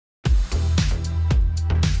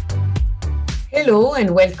Hello and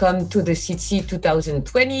welcome to the SITC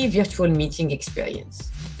 2020 virtual meeting experience.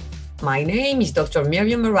 My name is Dr.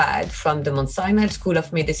 Miriam Merad from the Mount Sinai School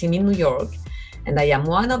of Medicine in New York, and I am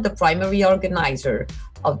one of the primary organizers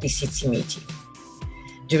of the SITC meeting.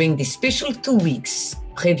 During this special 2 weeks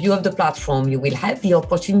preview of the platform, you will have the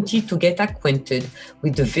opportunity to get acquainted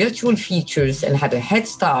with the virtual features and have a head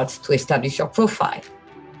start to establish your profile.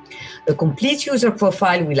 A complete user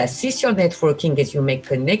profile will assist your networking as you make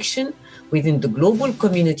connection within the global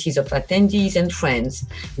communities of attendees and friends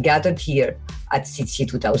gathered here at SITC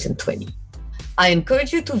 2020. I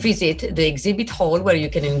encourage you to visit the exhibit hall where you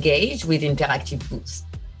can engage with interactive booths.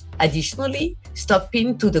 Additionally, stop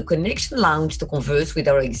in to the Connection Lounge to converse with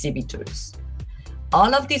our exhibitors.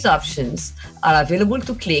 All of these options are available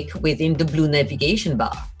to click within the blue navigation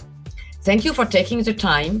bar. Thank you for taking the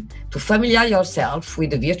time to familiarize yourself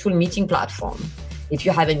with the virtual meeting platform. If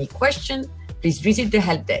you have any questions, please visit the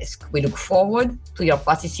help desk. We look forward to your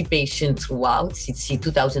participation throughout SITC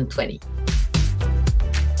 2020.